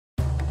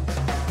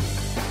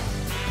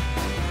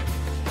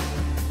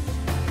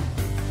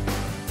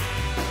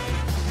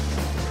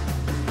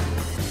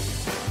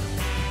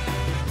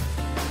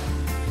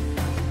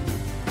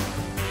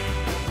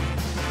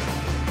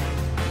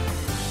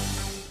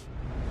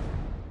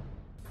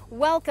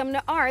Welcome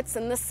to Arts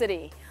in the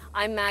City.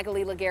 I'm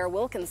Magalie Laguerre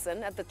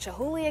Wilkinson at the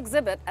Chihuly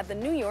exhibit at the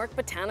New York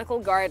Botanical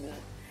Garden.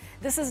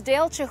 This is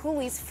Dale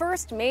Chihuly's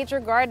first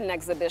major garden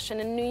exhibition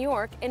in New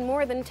York in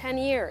more than 10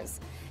 years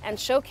and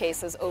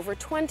showcases over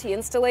 20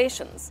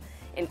 installations,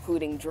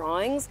 including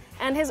drawings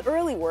and his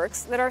early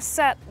works that are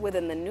set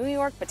within the New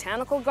York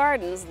Botanical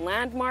Garden's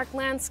landmark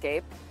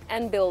landscape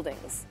and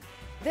buildings.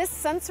 This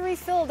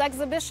sensory-filled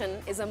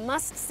exhibition is a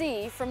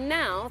must-see from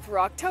now through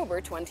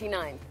October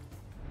 29th.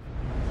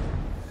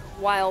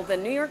 While the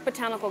New York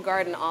Botanical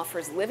Garden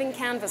offers living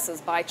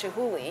canvases by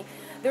Chihuly,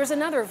 there's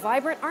another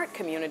vibrant art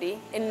community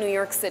in New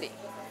York City,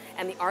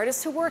 and the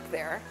artists who work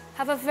there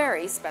have a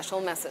very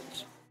special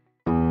message.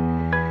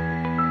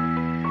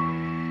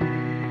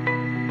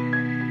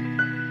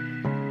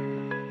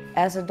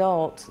 As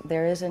adults,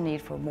 there is a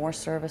need for more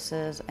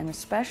services, and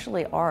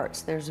especially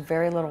arts. There's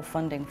very little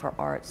funding for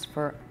arts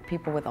for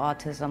people with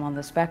autism on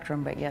the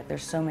spectrum, but yet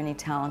there's so many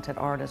talented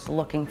artists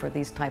looking for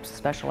these types of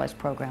specialized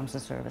programs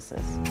and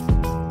services.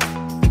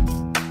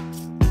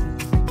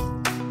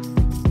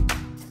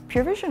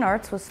 Pure Vision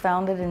Arts was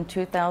founded in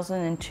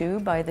 2002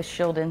 by the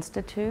Shield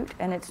Institute,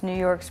 and it's New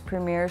York's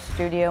premier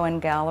studio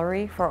and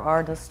gallery for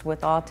artists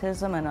with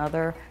autism and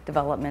other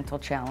developmental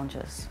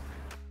challenges.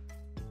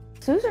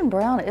 Susan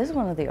Brown is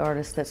one of the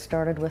artists that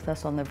started with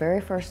us on the very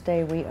first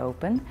day we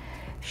opened.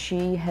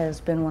 She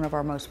has been one of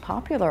our most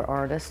popular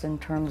artists in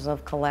terms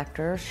of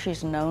collectors.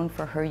 She's known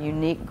for her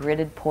unique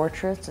gridded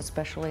portraits,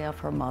 especially of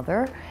her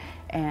mother,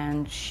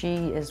 and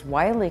she is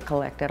widely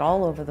collected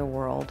all over the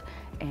world,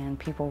 and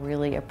people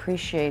really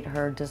appreciate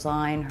her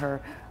design,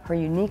 her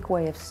unique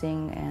way of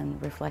seeing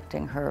and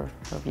reflecting her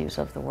views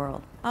of the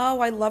world. Oh,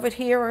 I love it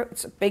here.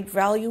 It's a big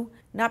value.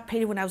 Not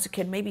painted when I was a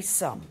kid, maybe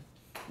some.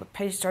 But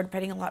started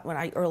painting a lot when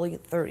early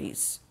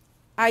 30s.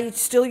 I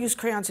still use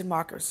crayons and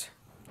markers.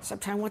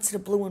 Sometimes once in a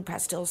blue and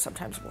pastel,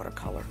 sometimes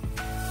watercolor.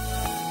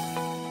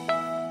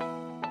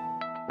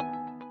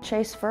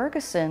 Chase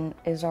Ferguson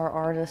is our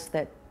artist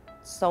that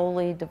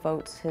solely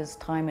devotes his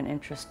time and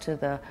interest to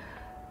the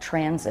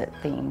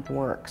transit-themed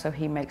work. So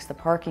he makes the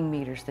parking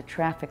meters, the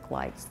traffic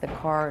lights, the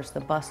cars,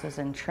 the buses,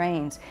 and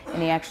trains.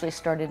 And he actually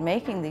started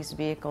making these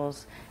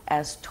vehicles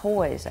as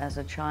toys as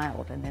a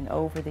child. And then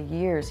over the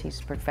years, he's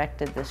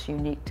perfected this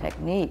unique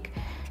technique.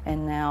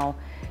 And now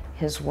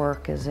his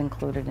work is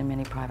included in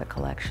many private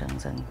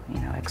collections and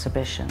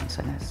exhibitions,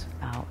 and is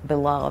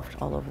beloved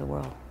all over the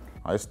world.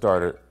 I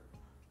started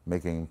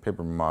making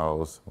paper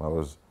models when I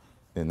was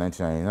in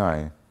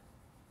 1999,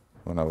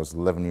 when I was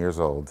 11 years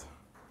old.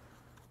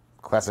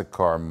 Classic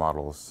car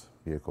models,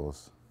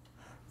 vehicles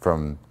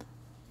from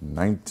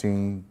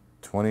 1920s,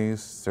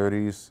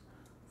 30s,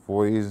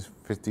 40s,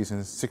 50s,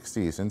 and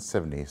 60s, and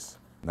 70s.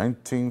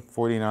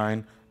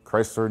 1949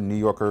 Chrysler New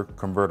Yorker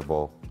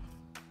convertible.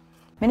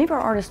 Many of our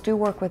artists do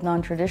work with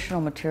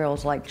non-traditional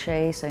materials, like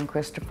Chase and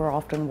Christopher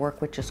often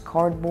work with just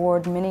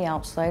cardboard. Many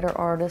outsider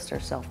artists or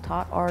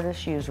self-taught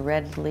artists use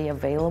readily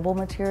available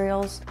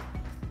materials.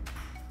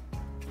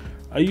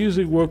 I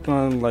usually work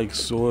on like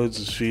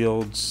swords,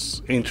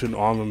 shields, ancient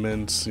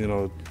armaments,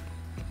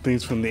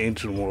 things from the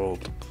ancient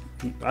world.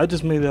 I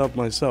just made it up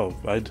myself.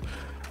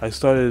 I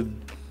started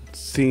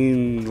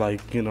seeing I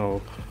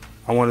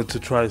wanted to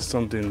try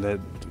something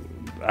that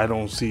I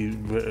don't see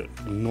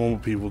normal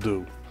people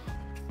do.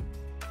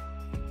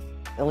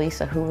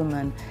 Elisa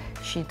Hulaman,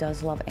 she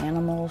does love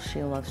animals,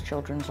 she loves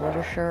children's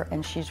literature,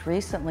 and she's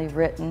recently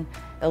written,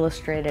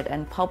 illustrated,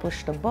 and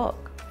published a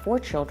book for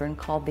children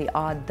called The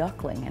Odd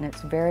Duckling, and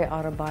it's very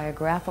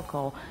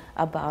autobiographical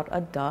about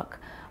a duck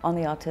on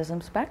the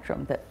autism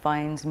spectrum that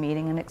finds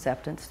meaning and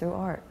acceptance through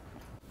art.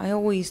 I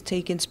always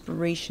take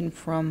inspiration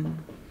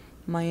from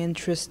my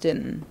interest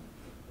in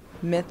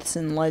myths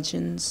and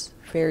legends,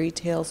 fairy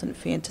tales and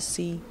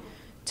fantasy,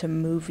 to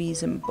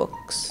movies and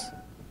books.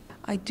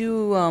 I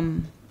do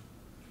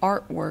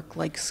artwork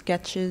like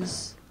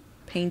sketches,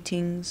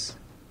 paintings,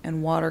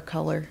 and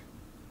watercolor.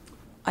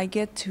 I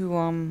get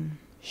to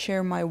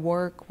share my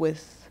work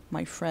with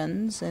my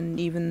friends and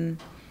even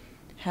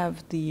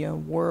have the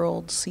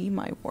world see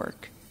my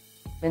work.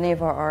 Many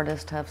of our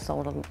artists have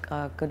sold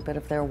a good bit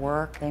of their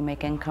work. They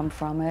make income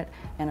from it,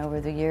 and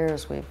over the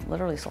years we've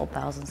literally sold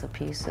thousands of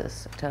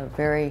pieces to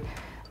very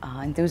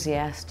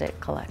enthusiastic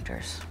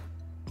collectors.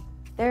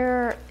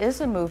 There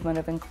is a movement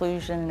of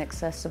inclusion and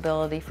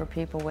accessibility for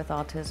people with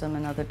autism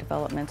and other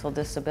developmental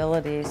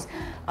disabilities.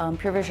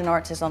 Pure Vision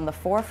Arts is on the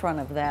forefront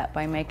of that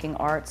by making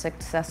arts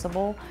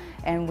accessible,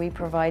 and we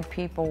provide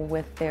people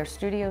with their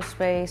studio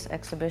space,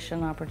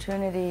 exhibition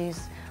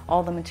opportunities,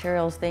 all the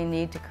materials they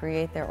need to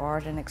create their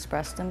art and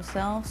express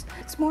themselves.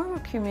 It's more of a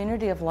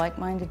community of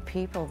like-minded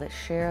people that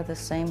share the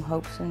same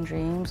hopes and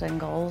dreams and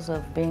goals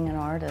of being an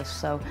artist.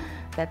 So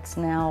that's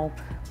now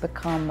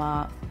become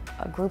a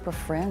group of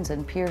friends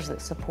and peers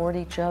that support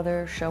each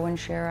other, show and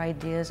share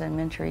ideas, and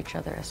mentor each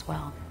other as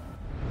well.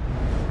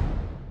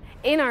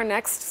 In our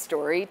next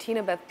story,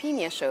 Tinabeth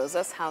Piña shows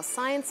us how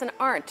science and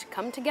art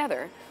come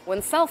together when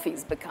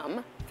selfies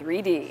become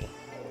 3D.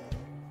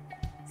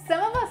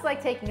 Some of us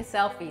like taking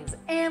selfies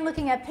and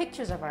looking at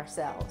pictures of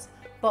ourselves.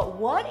 But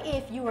what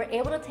if you were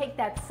able to take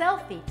that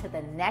selfie to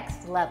the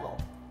next level?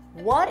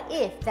 What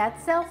if that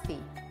selfie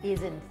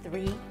is in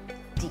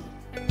 3D?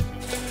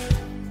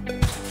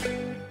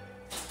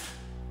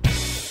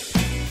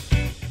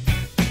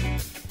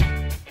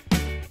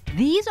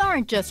 These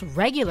aren't just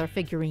regular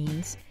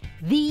figurines.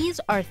 These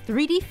are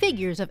 3D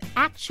figures of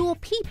actual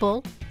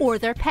people or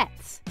their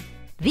pets.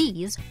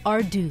 These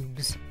are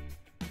DOOBEs.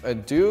 A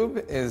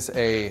doob is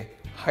a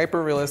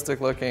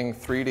hyper-realistic looking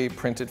 3D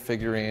printed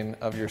figurine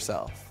of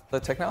yourself. The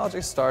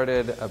technology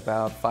started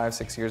about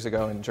 5-6 years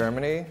ago in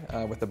Germany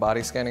with the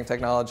body scanning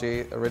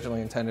technology,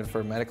 originally intended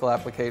for medical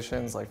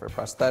applications like for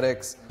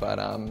prosthetics, but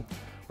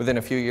within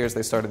a few years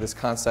they started this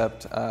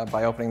concept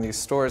by opening these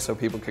stores so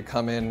people could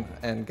come in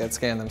and get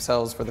scanned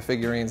themselves for the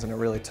figurines, and it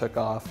really took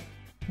off.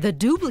 The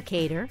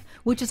duplicator,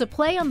 which is a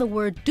play on the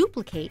word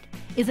duplicate,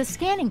 is a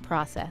scanning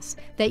process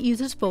that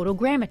uses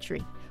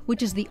photogrammetry,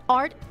 which is the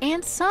art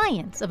and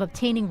science of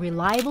obtaining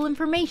reliable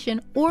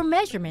information or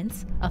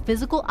measurements of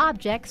physical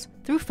objects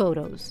through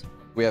photos.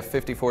 We have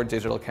 54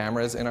 digital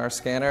cameras in our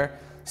scanner,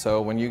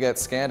 so when you get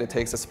scanned, it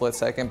takes a split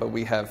second, but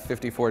we have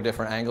 54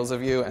 different angles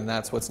of you, and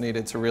that's what's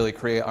needed to really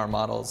create our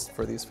models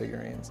for these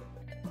figurines.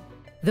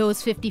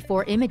 Those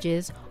 54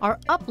 images are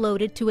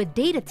uploaded to a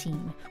data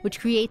team, which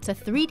creates a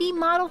 3D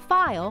model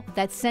file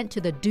that's sent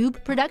to the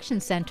Doob Production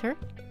Center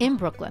in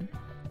Brooklyn.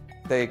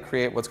 They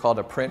create what's called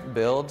a print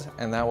build,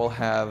 and that will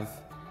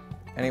have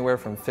anywhere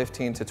from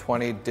 15 to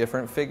 20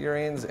 different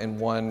figurines in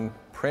one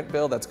print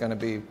build that's going to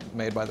be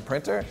made by the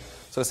printer.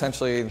 So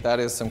essentially that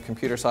is some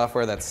computer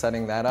software that's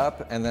setting that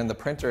up, and then the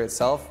printer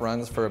itself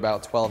runs for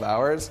about 12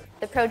 hours.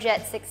 The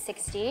ProJet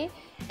 660,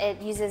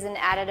 it uses an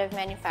additive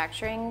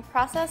manufacturing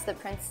process that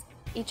prints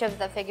each of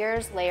the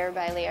figures layer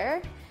by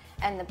layer,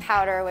 and the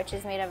powder, which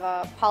is made of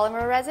a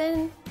polymer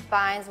resin,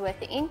 binds with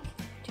the ink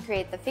to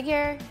create the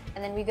figure,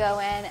 and then we go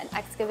in and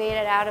excavate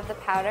it out of the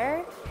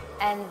powder,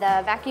 and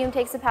the vacuum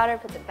takes the powder,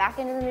 puts it back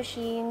into the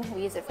machine.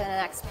 We use it for the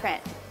next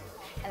print.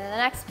 And then the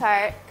next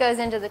part goes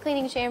into the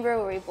cleaning chamber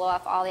where we blow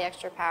off all the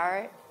extra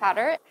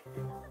powder.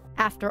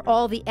 After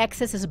all the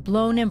excess is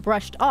blown and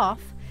brushed off,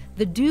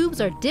 the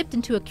doobs are dipped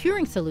into a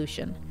curing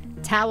solution,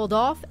 toweled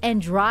off, and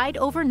dried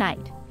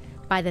overnight.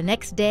 By the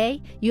next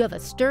day, you have a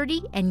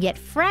sturdy and yet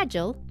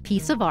fragile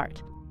piece of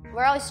art.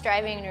 We're always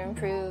striving to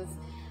improve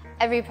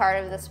every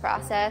part of this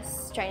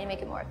process, trying to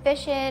make it more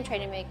efficient,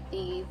 trying to make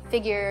the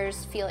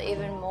figures feel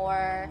even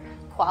more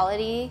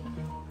quality.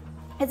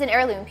 It's an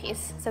heirloom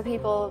piece, so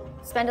people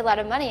spend a lot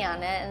of money on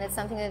it, and it's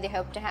something that they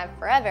hope to have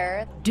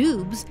forever.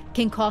 Doobs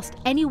can cost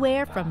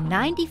anywhere from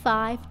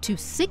 $95 to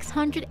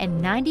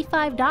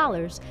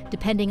 $695,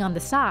 depending on the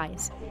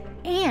size.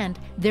 And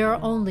there are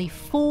only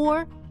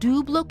 4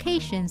 Doob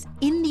locations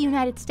in the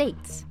United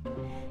States.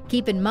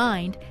 Keep in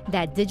mind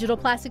that digital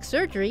plastic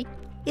surgery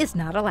is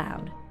not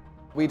allowed.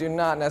 We do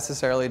not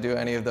necessarily do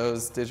any of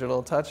those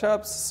digital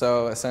touch-ups,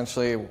 so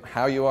essentially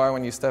how you are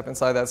when you step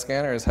inside that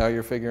scanner is how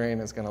your figurine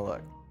is going to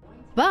look.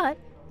 But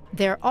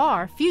there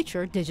are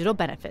future digital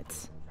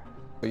benefits.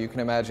 You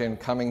can imagine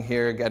coming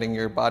here, getting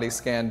your body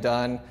scan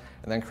done,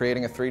 and then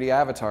creating a 3D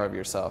avatar of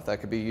yourself that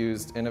could be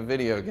used in a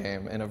video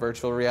game, in a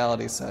virtual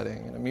reality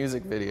setting, in a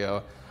music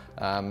video.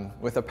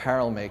 With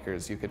apparel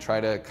makers, you could try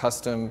to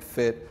custom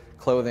fit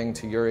clothing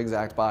to your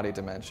exact body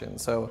dimension.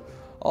 So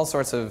all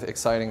sorts of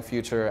exciting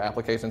future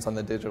applications on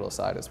the digital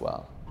side as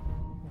well.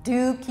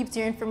 Doob keeps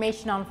your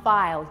information on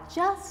file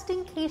just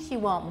in case you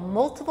want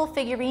multiple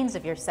figurines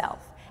of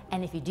yourself.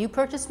 And if you do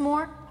purchase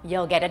more,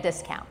 you'll get a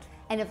discount.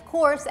 And of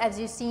course, as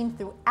you've seen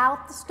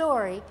throughout the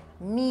story,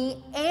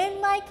 me and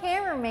my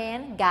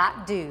cameraman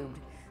got doobed.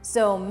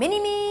 So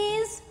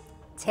mini-me's,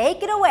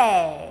 take it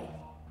away.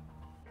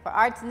 For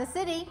Arts in the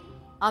City,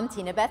 I'm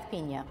Tinabeth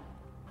Piña.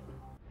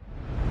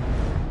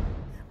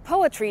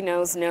 Poetry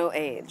knows no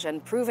age,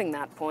 and proving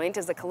that point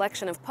is a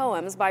collection of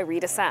poems by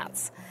Rita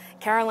Satz.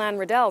 Anne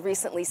Riddell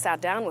recently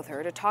sat down with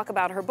her to talk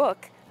about her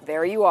book,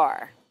 There You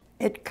Are.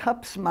 It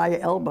cups my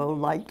elbow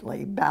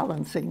lightly,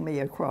 balancing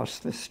me across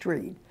the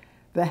street.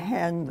 The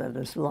hand that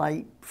is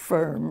light,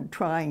 firm,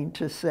 trying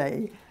to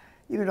say,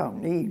 you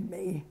don't need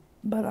me,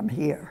 but I'm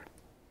here.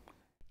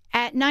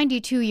 At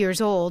 92 years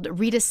old,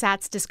 Rita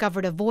Satz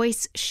discovered a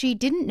voice she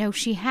didn't know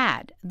she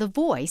had, the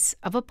voice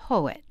of a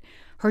poet.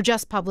 Her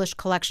just-published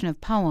collection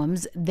of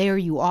poems, There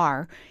You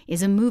Are,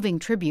 is a moving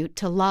tribute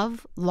to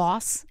love,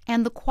 loss,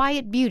 and the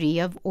quiet beauty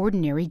of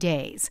ordinary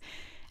days.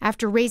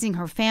 After raising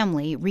her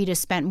family, Rita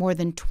spent more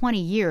than 20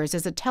 years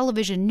as a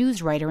television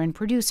news writer and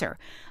producer,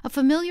 a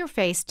familiar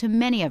face to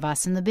many of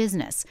us in the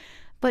business.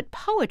 But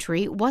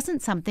poetry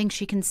wasn't something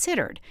she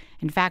considered.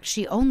 In fact,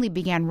 she only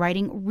began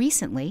writing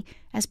recently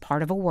as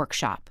part of a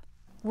workshop.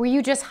 Were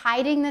you just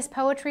hiding this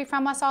poetry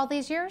from us all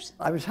these years?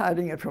 I was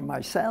hiding it from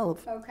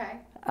myself. Okay.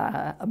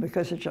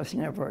 Because it just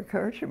never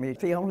occurred to me.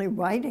 The only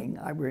writing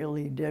I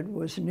really did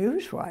was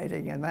news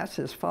writing, and that's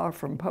as far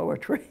from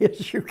poetry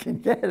as you can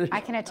get.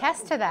 I can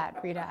attest to that,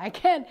 Rita. I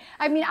can.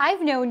 I mean,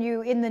 I've known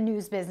you in the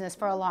news business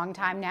for a long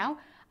time now.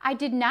 I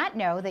did not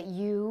know that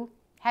you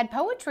had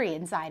poetry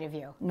inside of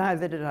you.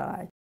 Neither did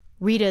I.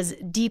 Rita's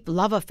deep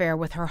love affair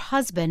with her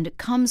husband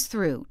comes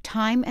through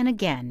time and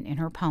again in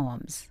her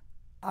poems.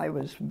 I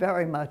was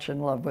very much in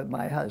love with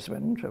my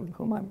husband,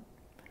 whom I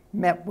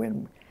met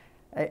when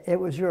it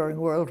was during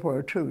World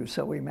War II,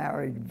 so we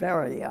married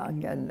very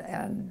young,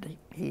 and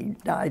he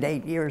died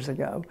 8 years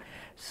ago.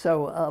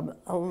 So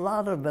a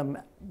lot of them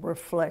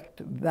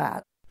reflect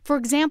that. For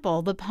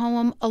example, the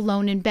poem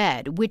Alone in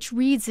Bed, which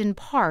reads in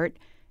part,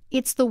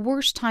 "It's the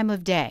worst time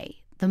of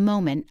day, the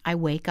moment I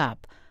wake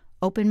up,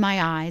 open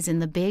my eyes in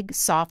the big,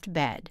 soft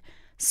bed,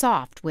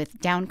 soft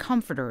with down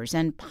comforters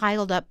and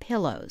piled up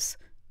pillows,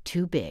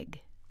 too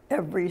big."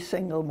 Every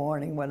single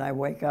morning when I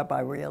wake up,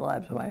 I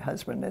realize my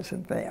husband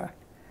isn't there.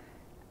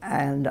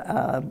 And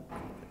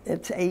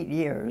it's 8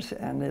 years,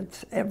 and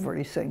it's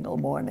every single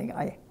morning.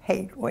 I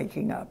hate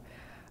waking up.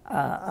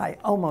 I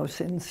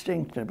almost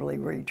instinctively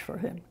reach for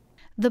him.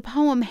 The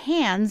poem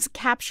Hands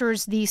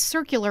captures the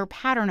circular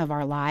pattern of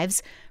our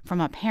lives, from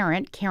a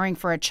parent caring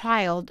for a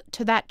child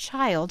to that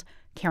child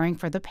caring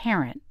for the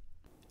parent.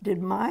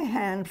 Did my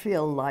hand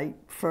feel light,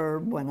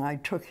 firm, when I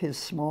took his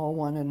small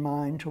one in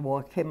mine to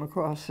walk him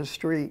across the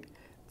street,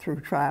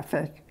 through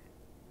traffic,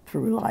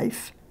 through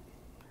life?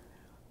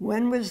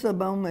 When was the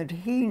moment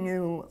he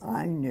knew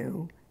I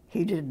knew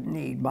he didn't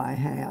need my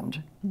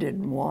hand,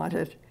 didn't want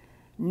it,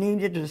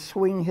 needed to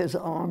swing his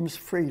arms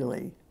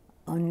freely,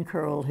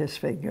 uncurl his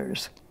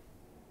fingers?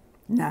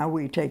 Now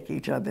we take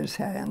each other's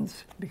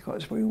hands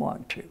because we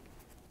want to.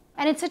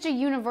 And it's such a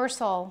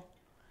universal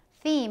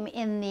theme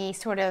in the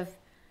sort of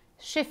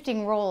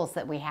shifting roles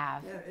that we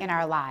have in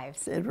our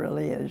lives. It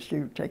really is.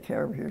 You take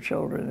care of your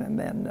children, and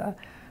then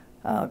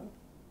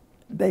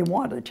they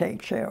want to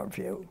take care of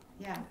you.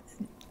 Yeah.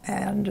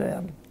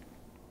 And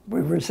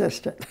we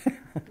resist it.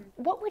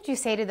 What would you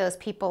say to those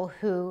people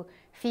who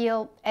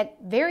feel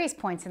at various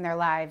points in their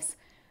lives,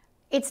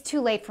 it's too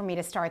late for me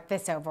to start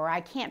this over,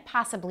 I can't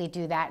possibly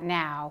do that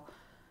now?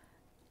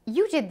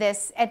 You did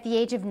this at the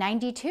age of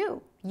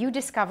 92. You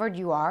discovered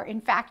you are, in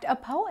fact, a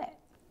poet.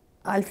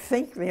 I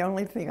think the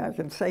only thing I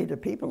can say to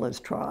people is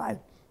try.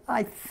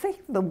 I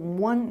think the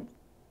one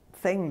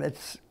thing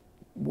that's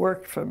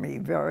worked for me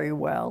very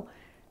well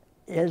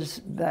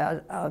is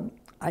that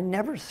I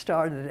never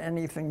started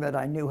anything that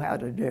I knew how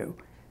to do,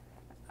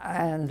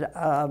 and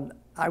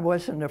I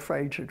wasn't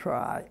afraid to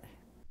try.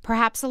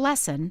 Perhaps a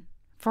lesson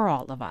for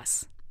all of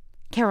us.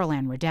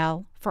 Anne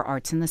Riddell for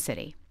Arts in the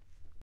City.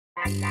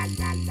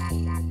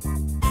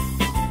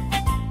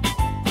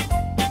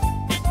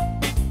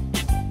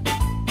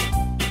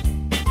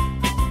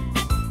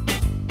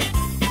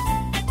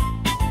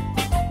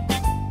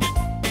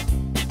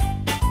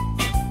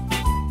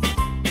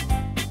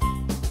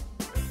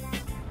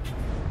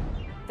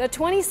 The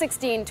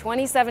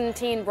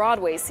 2016-2017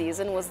 Broadway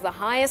season was the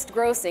highest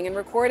grossing in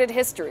recorded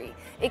history,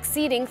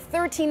 exceeding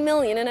 13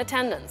 million in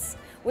attendance,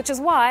 which is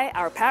why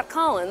our Pat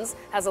Collins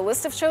has a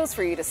list of shows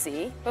for you to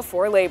see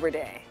before Labor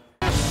Day.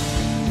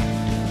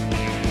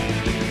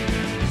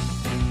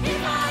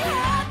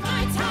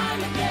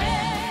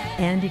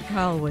 Andy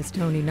Karl was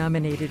Tony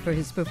nominated for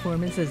his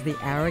performance as the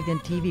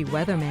arrogant TV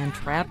weatherman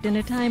trapped in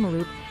a time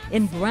loop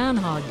in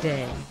Groundhog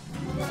Day.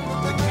 The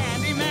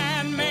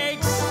Candyman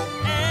makes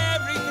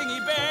everything he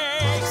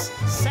bakes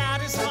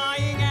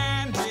satisfying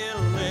and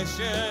delicious.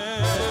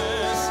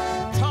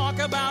 Talk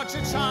about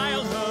your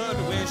childhood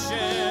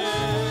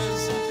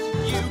wishes.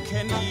 You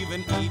can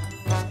even eat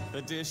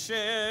the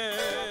dishes.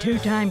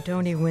 Two-time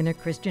Tony winner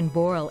Christian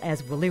Borle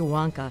as Willy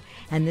Wonka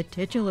and the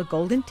titular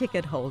golden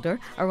ticket holder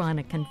are on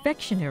a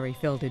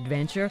confectionery-filled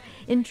adventure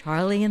in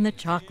Charlie and the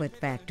Chocolate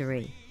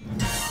Factory.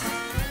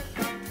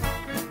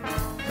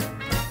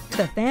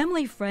 The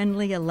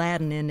family-friendly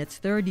Aladdin, in its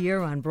third year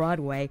on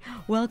Broadway,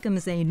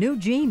 welcomes a new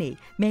genie,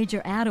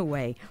 Major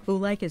Attaway, who,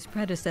 like his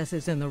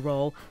predecessors in the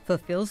role,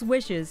 fulfills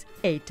wishes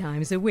 8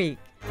 times a week.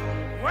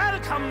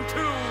 Welcome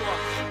to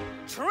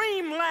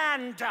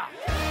Dreamland!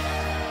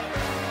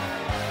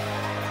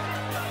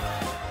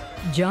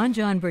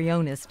 John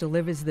Briones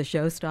delivers the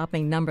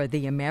show-stopping number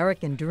The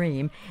American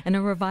Dream in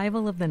a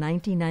revival of the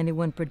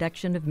 1991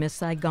 production of Miss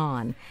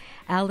Saigon.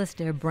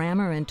 Alistair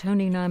Brammer and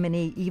Tony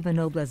nominee Eva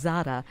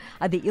Noblezada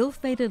are the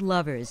ill-fated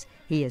lovers.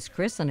 He is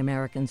Chris, an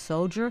American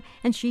soldier,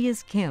 and she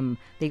is Kim,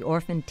 the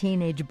orphan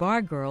teenage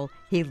bar girl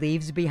he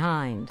leaves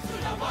behind.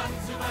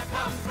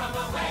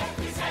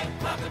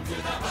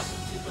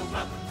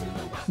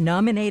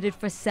 Nominated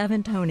for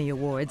 7 Tony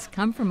Awards,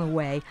 Come From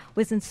Away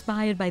was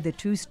inspired by the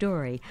true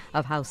story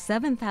of how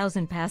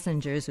 7,000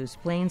 passengers whose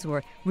planes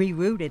were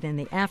rerouted in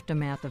the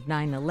aftermath of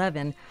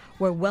 9/11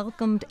 were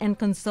welcomed and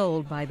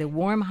consoled by the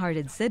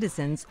warm-hearted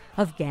citizens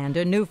of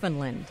Gander,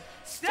 Newfoundland.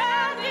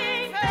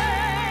 Standing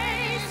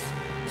face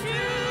to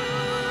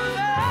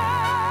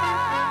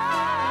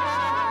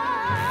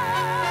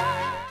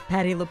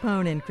Patti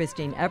LuPone and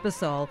Christine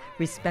Ebersol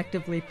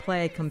respectively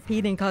play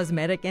competing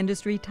cosmetic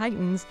industry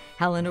titans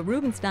Helena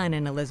Rubinstein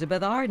and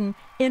Elizabeth Arden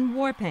in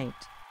War Paint.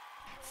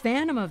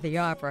 Phantom of the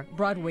Opera,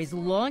 Broadway's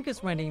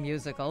longest-running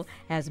musical,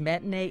 has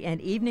matinee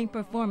and evening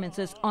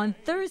performances on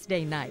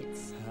Thursday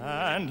nights.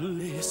 and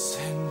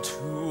listen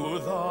to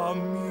the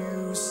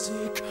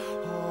music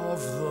of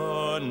of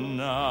the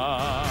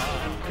night.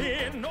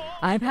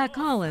 I'm Pat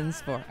Collins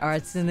for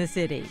Arts in the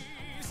City.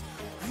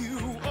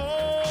 You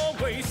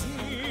always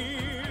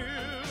knew.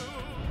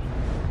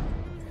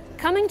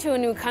 Coming to a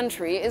new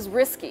country is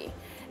risky,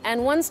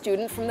 and one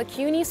student from the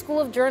CUNY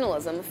School of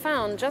Journalism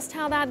found just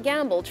how that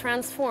gamble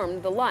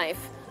transformed the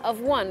life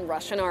of one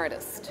Russian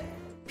artist.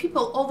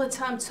 People all the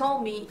time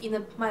told me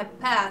in my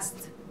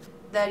past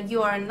that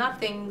you are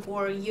nothing,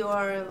 or you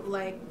are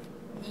like,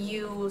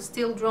 you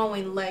still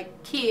drawing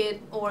like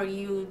kid, or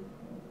you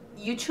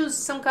choose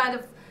some kind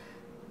of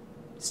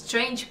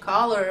strange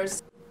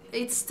colors.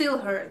 It still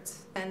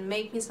hurts and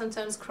make me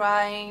sometimes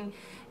crying,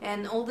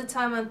 and all the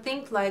time I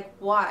think like,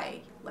 why?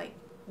 Like,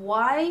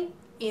 why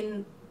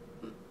in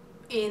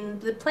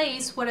the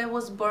place where I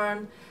was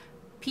born,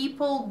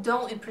 people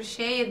don't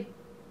appreciate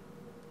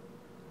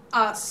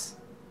us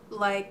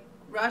like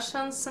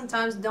Russians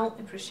sometimes don't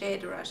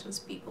appreciate the Russians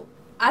people.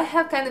 I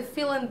have kind of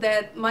feeling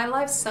that my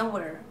life's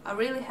somewhere. I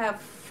really have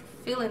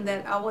feeling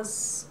that I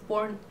was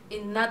born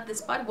in not the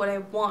spot what I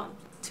want.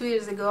 2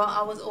 years ago,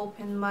 I was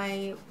opening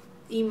my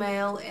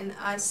email and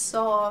I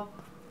saw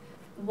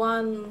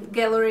one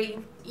gallery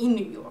in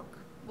New York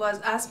was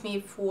asked me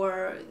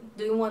for,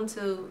 do you want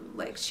to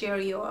like share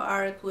your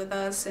art with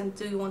us, and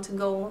do you want to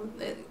go on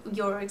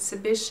your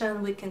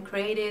exhibition, we can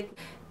create it.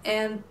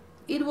 And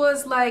it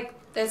was like,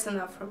 that's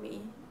enough for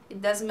me.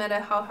 It doesn't matter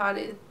how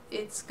hard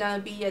it's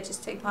gonna be, I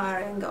just take my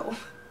art and go.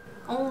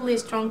 Only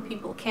strong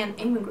people can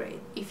immigrate.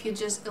 If you're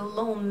just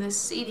alone in the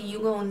city, you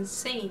go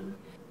insane.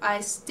 I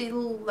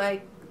still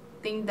like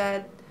think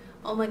that,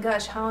 oh my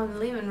gosh, how I'm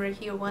living right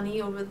here 1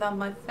 year without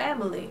my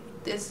family.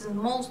 This is the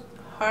most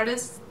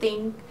hardest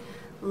thing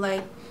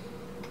like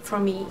for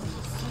me.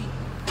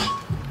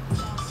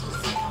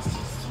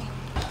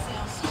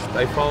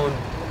 I found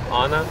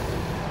Anna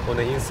on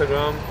the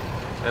Instagram,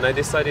 and I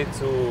decided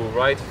to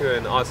write her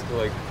and ask her,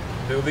 like,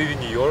 do you live in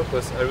New York?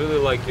 Because I really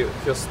like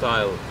your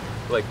style,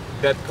 like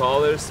that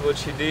colors what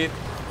she did.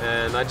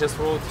 And I just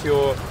wrote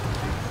her,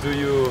 do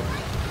you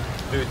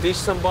teach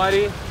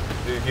somebody?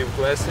 Do you give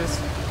classes?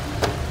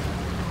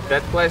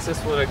 That classes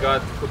what I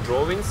got for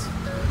drawings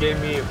gave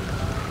me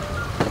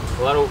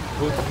a lot of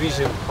good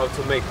vision how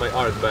to make my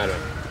art better.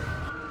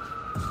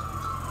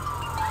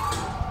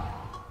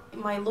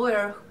 My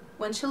lawyer,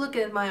 when she looked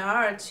at my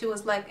art, she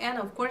was like,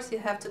 Anna, of course you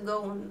have to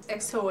go on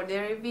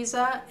extraordinary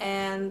visa,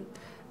 and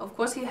of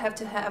course you have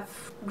to have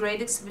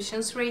great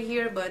exhibitions right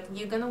here, but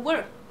you're gonna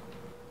work.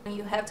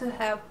 You have to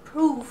have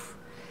proof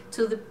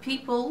to the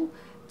people,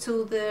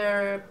 to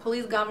their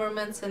police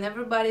governments and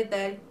everybody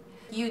that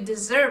you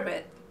deserve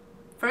it.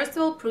 First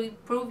of all,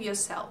 prove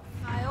yourself.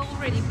 I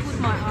already put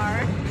my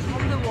art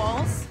on the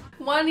walls.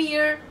 1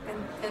 year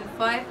and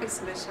 5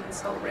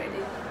 exhibitions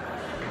already.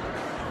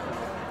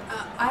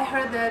 I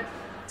heard that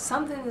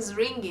something is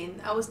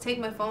ringing. I was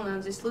taking my phone and I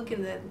was just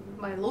looking at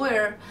my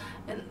lawyer,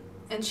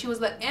 and she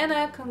was like,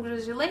 Anna,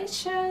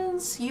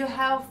 congratulations, you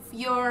have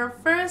your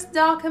first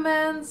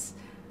documents.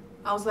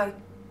 I was like,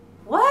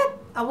 what?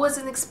 I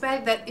wasn't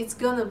expect that it's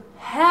gonna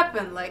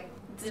happen, like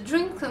the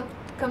dream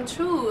come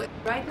true.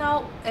 Right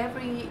now,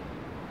 every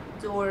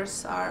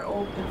doors are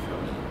open for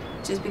me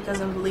just because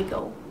I'm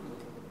legal.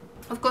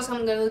 Of course,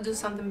 I'm gonna do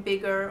something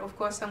bigger. Of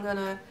course, I'm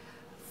gonna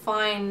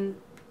find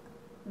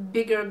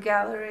bigger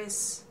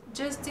galleries.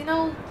 Just, you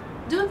know,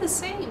 do the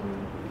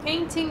same.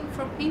 Painting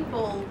for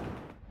people.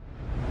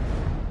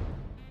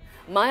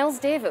 Miles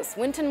Davis,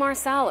 Wynton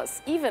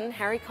Marsalis, even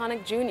Harry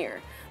Connick Jr.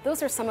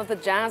 Those are some of the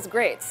jazz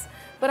greats.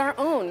 But our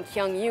own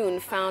Kyung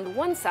Yoon found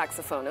one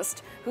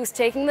saxophonist who's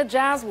taking the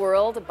jazz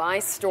world by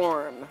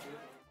storm.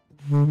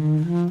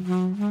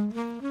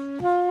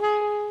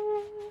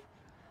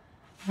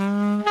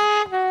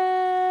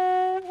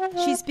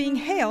 She's being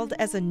hailed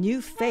as a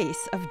new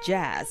face of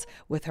jazz.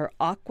 With her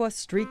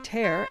aqua-streaked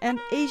hair and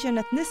Asian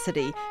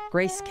ethnicity,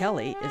 Grace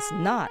Kelly is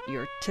not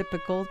your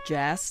typical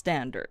jazz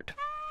standard.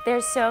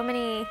 There's so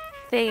many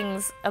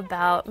things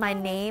about my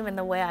name and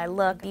the way I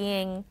look,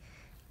 being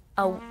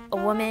a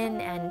woman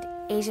and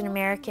Asian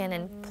American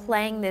and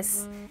playing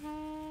this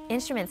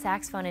instrument,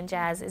 saxophone in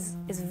jazz, is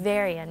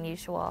very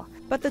unusual.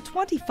 But the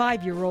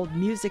 25-year-old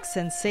music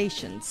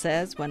sensation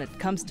says when it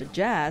comes to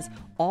jazz,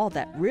 all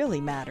that really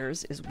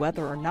matters is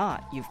whether or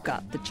not you've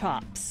got the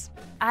chops.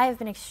 I've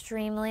been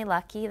extremely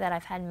lucky that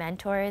I've had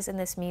mentors in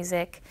this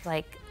music,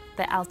 like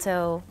the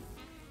alto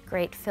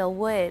great Phil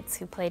Woods,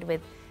 who played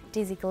with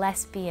Dizzy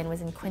Gillespie and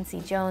was in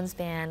Quincy Jones'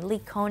 band, Lee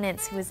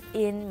Konitz, who was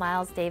in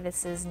Miles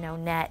Davis's No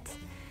Net,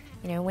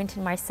 you know,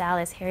 Wynton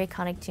Marsalis, Harry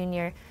Connick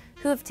Jr.,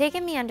 who have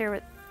taken me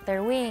under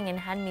their wing and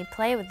had me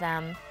play with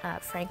them,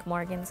 Frank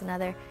Morgan's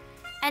another,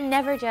 and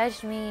never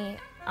judged me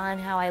on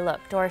how I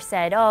looked or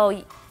said,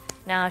 oh,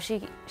 no,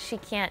 she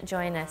can't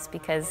join us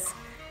because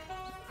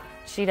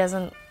she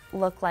doesn't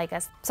look like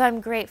us. So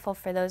I'm grateful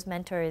for those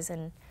mentors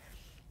and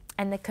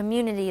the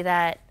community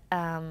that,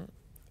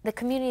 the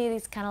community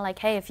is kind of like,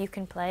 hey, if you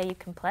can play,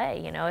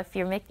 you know, if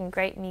you're making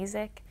great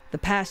music. The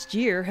past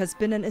year has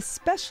been an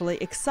especially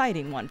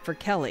exciting one for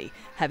Kelly,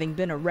 having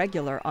been a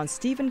regular on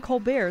Stephen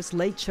Colbert's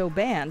Late Show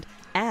Band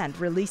and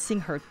releasing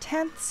her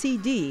 10th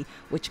CD,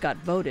 which got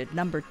voted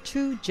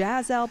 #2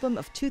 jazz album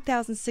of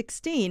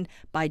 2016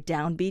 by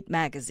Downbeat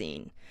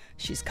magazine.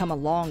 She's come a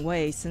long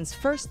way since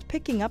first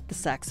picking up the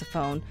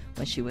saxophone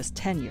when she was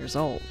 10 years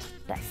old.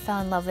 I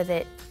fell in love with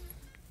it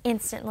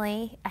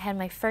instantly. I had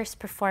my first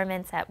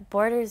performance at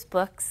Borders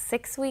Books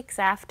 6 weeks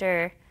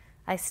after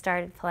I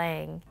started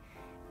playing.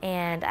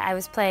 And I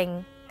was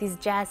playing these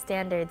jazz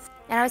standards.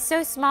 And I was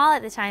so small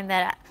at the time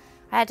that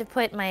I had to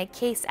put my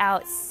case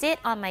out, sit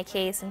on my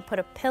case, and put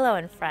a pillow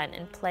in front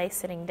and play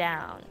sitting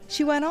down.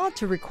 She went on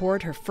to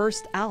record her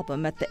first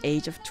album at the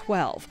age of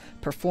 12,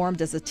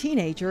 performed as a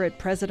teenager at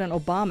President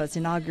Obama's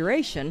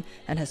inauguration,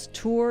 and has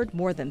toured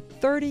more than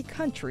 30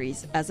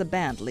 countries as a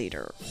band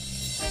leader.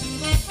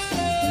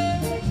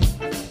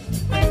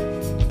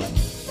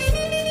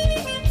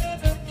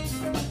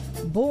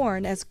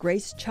 Born as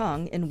Grace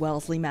Chung in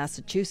Wellesley,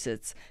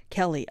 Massachusetts,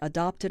 Kelly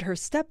adopted her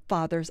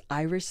stepfather's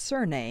Irish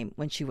surname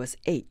when she was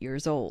 8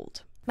 years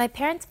old. My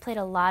parents played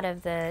a lot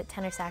of the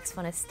tenor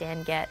saxophonist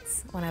Stan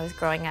Getz when I was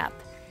growing up.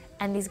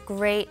 And these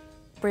great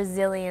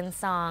Brazilian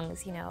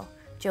songs, you know,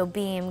 Joe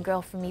Beam,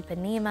 Girl from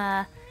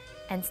Ipanema,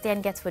 and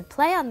Stan Getz would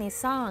play on these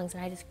songs,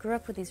 and I just grew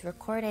up with these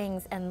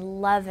recordings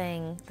and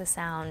loving the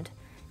sound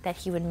that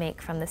he would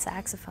make from the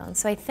saxophone.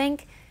 So I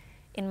think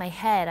in my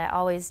head I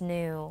always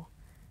knew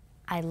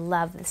I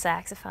love the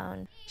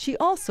saxophone. She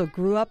also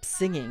grew up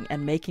singing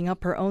and making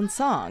up her own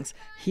songs,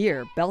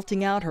 here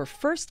belting out her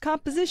first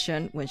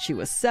composition when she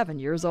was 7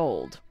 years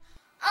old.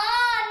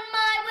 On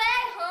my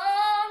way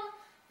home,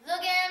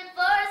 looking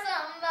for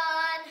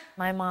someone.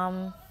 My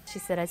mom, she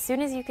said, as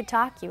soon as you could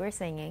talk, you were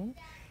singing.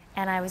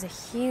 And I was a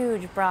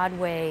huge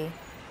Broadway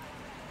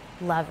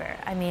lover.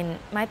 I mean,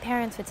 my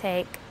parents would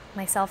take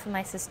myself and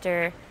my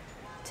sister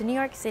to New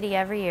York City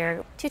every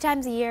year, 2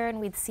 times a year,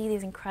 and we'd see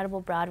these incredible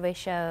Broadway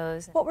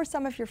shows. What were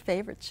some of your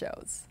favorite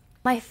shows?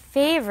 My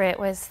favorite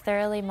was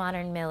Thoroughly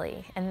Modern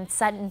Millie, and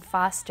Sutton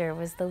Foster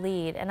was the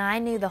lead, and I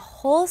knew the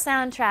whole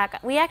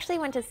soundtrack. We actually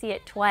went to see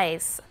it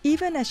twice.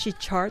 Even as she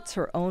charts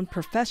her own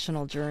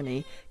professional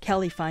journey,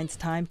 Kelly finds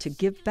time to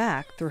give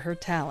back through her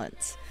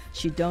talents.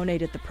 She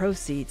donated the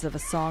proceeds of a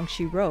song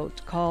she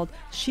wrote called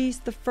She's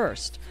the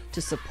First to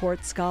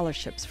support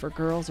scholarships for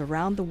girls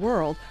around the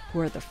world who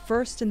are the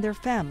first in their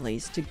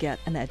families to get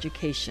an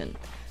education.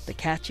 The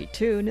catchy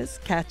tune is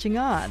catching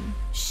on.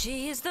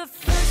 She's the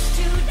first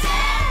to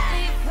dare,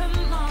 leave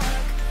her mark,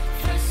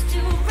 first to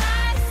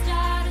rise,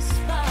 start a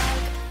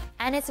spark.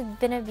 And it's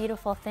been a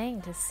beautiful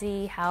thing to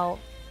see how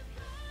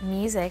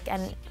music,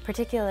 and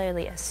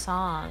particularly a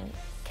song,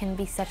 can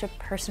be such a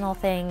personal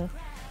thing,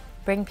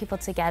 bring people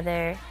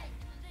together.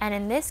 And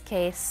in this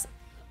case,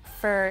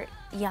 for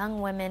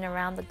young women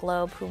around the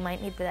globe who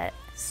might need that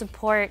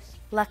support,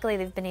 luckily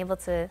they've been able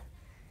to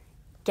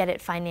get it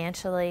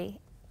financially,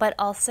 but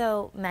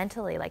also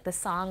mentally. Like, the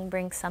song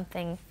brings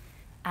something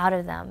out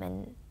of them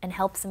and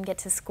helps them get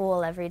to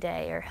school every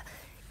day, or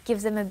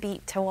gives them a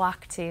beat to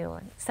walk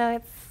to.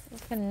 So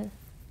it's been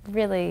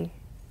really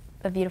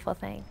a beautiful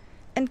thing.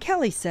 And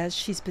Kelly says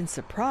she's been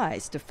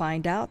surprised to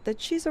find out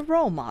that she's a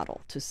role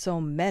model to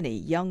so many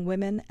young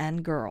women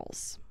and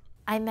girls.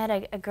 I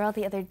met a girl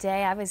the other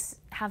day. I was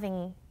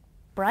having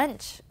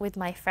brunch with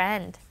my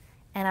friend,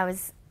 and I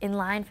was in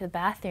line for the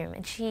bathroom,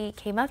 and she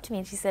came up to me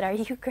and she said, "Are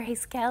you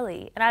Grace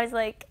Kelly?" And I was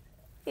like,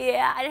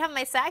 "Yeah." I didn't have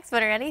my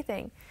saxophone or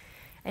anything.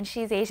 And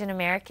she's Asian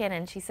American,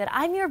 and she said,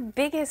 "I'm your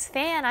biggest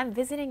fan. I'm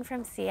visiting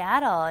from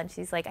Seattle." And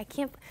she's like,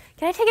 can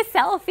I take a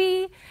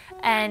selfie?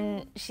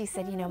 And she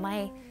said, you know,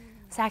 my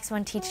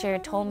saxophone teacher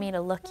told me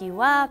to look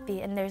you up,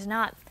 and there's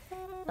not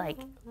like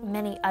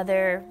many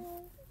other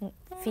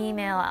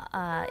female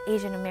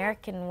Asian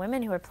American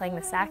women who are playing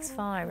the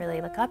saxophone. I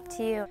really look up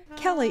to you.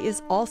 Kelly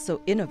is also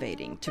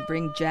innovating to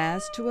bring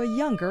jazz to a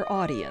younger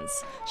audience.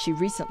 She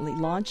recently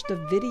launched a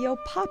video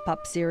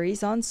pop-up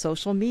series on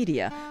social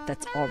media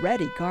that's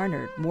already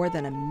garnered more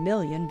than 1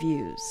 million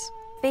views.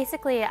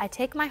 Basically, I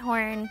take my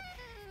horn,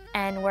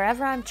 and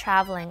wherever I'm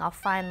traveling, I'll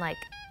find like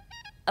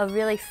a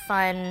really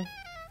fun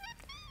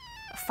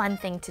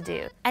thing to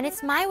do. And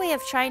it's my way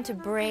of trying to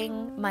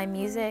bring my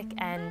music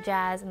and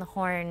jazz and the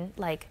horn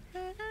like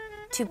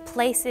to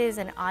places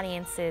and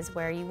audiences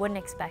where you wouldn't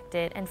expect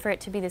it, and for it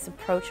to be this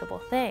approachable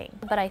thing.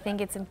 But I think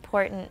it's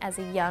important as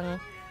a young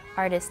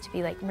artist to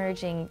be like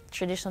merging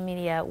traditional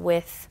media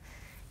with,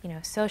 you know,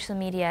 social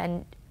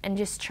media, and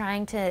just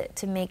trying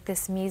to make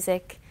this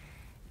music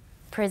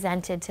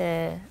presented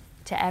to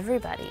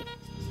everybody.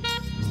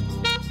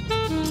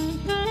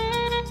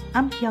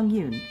 I'm Kyung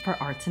Yoon for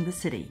Arts in the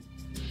City.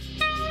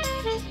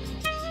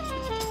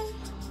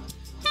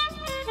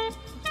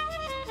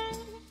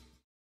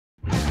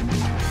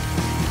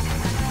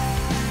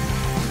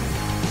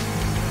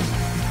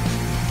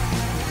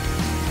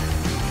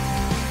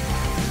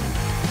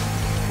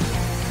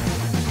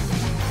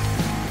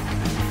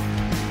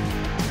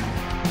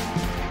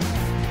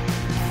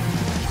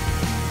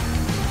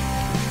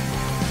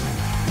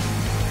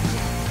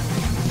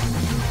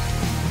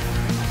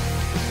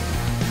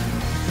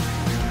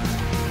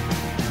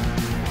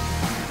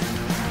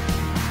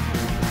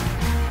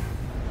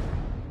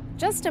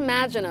 Just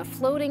imagine a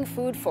floating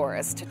food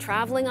forest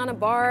traveling on a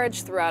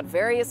barge throughout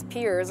various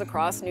piers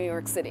across New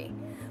York City.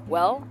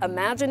 Well,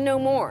 imagine no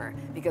more,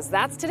 because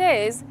that's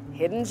today's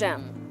Hidden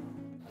Gem.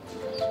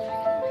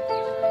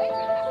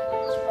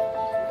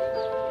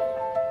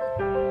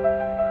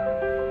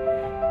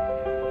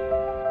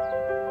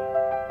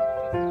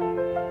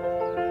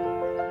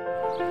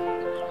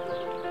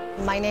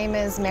 My name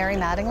is Mary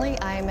Mattingly.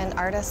 I'm an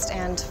artist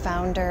and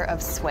founder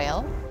of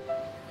SWALE.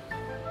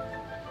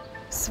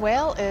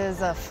 SWALE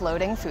is a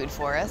floating food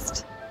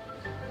forest.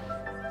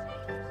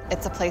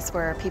 It's a place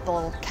where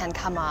people can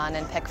come on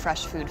and pick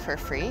fresh food for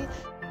free.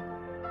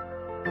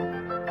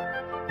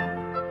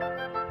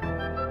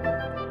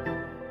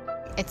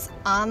 It's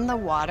on the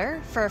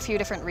water for a few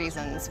different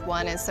reasons.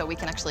 One is so we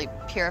can actually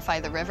purify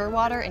the river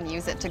water and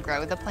use it to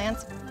grow the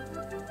plants.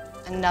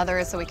 Another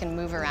is so we can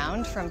move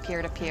around from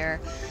pier to pier.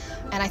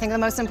 And I think the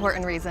most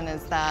important reason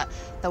is that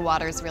the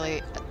water is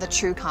really the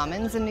true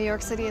commons in New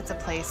York City. It's a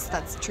place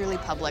that's truly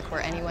public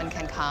where anyone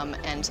can come,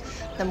 and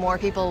the more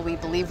people we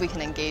believe we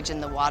can engage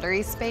in the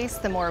watery space,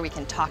 the more we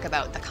can talk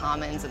about the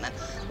commons and then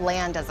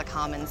land as a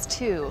commons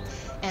too.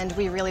 And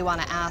we really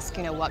want to ask,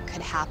 what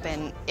could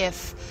happen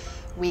if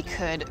we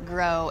could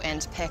grow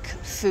and pick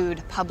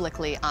food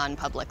publicly on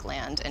public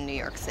land in New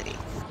York City.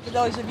 For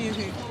those of you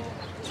who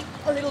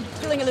are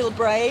feeling a little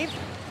brave,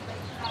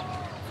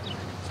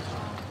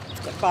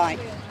 fine.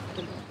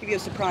 Give you a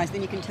surprise,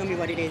 then you can tell me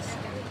what it is.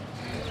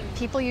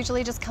 People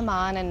usually just come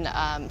on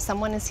and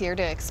someone is here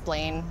to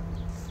explain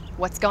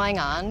what's going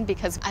on,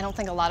 because I don't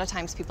think a lot of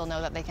times people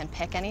know that they can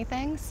pick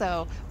anything.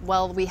 So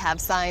while we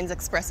have signs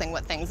expressing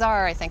what things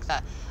are, I think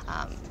that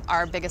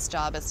our biggest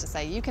job is to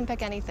say you can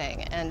pick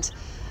anything, and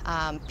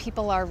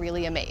people are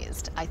really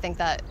amazed. I think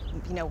that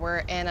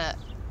we're in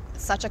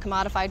such a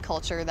commodified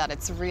culture that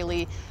it's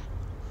really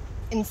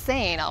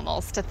insane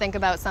almost to think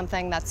about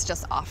something that's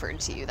just offered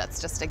to you, that's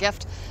just a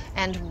gift,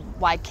 and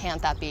why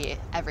can't that be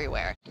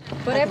everywhere?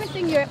 But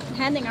everything you're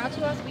handing out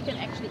to us, we can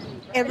actually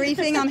eat, right?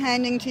 Everything I'm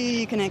handing to you,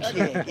 you can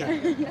actually eat,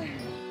 yeah.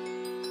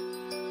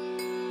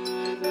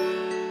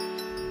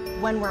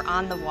 When we're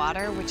on the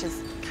water, which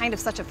is kind of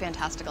such a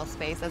fantastical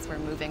space as we're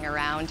moving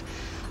around,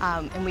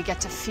 and we get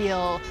to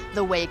feel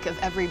the wake of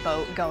every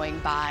boat going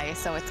by,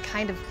 so it's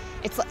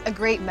a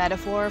great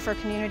metaphor for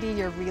community.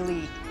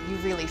 You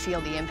really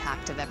feel the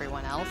impact of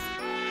everyone else.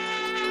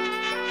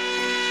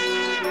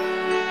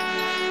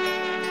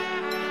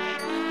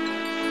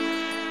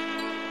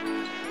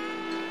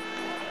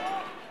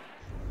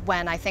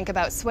 When I think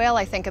about SWALE,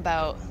 I think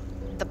about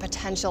the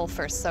potential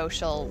for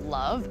social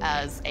love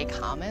as a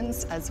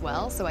commons as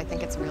well. So I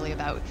think it's really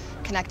about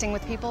connecting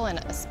with people in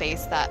a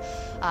space that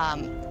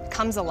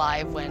comes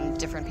alive when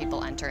different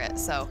people enter it.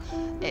 So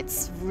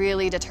it's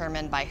really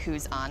determined by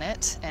who's on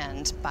it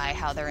and by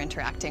how they're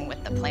interacting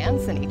with the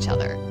plants and each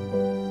other.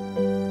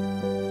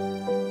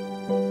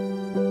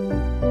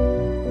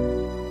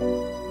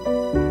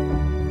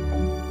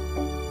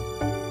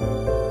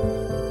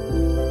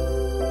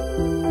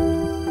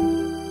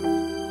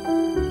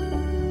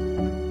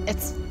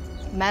 It's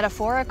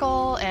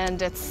metaphorical,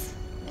 and it's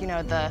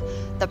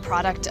the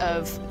product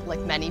of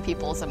many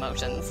people's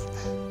emotions.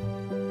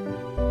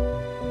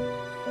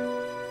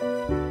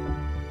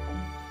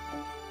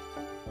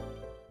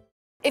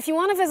 If you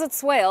want to visit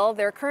SWALE,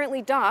 they're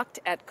currently docked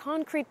at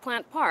Concrete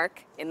Plant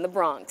Park in the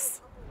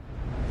Bronx.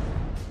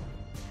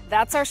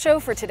 That's our show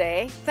for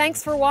today.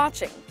 Thanks for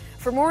watching.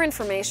 For more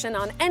information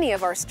on any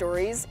of our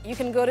stories, you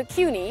can go to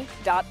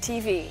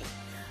CUNY.tv.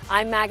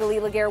 I'm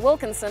Magalie Laguerre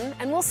Wilkinson,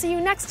 and we'll see you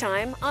next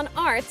time on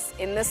Arts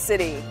in the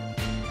City.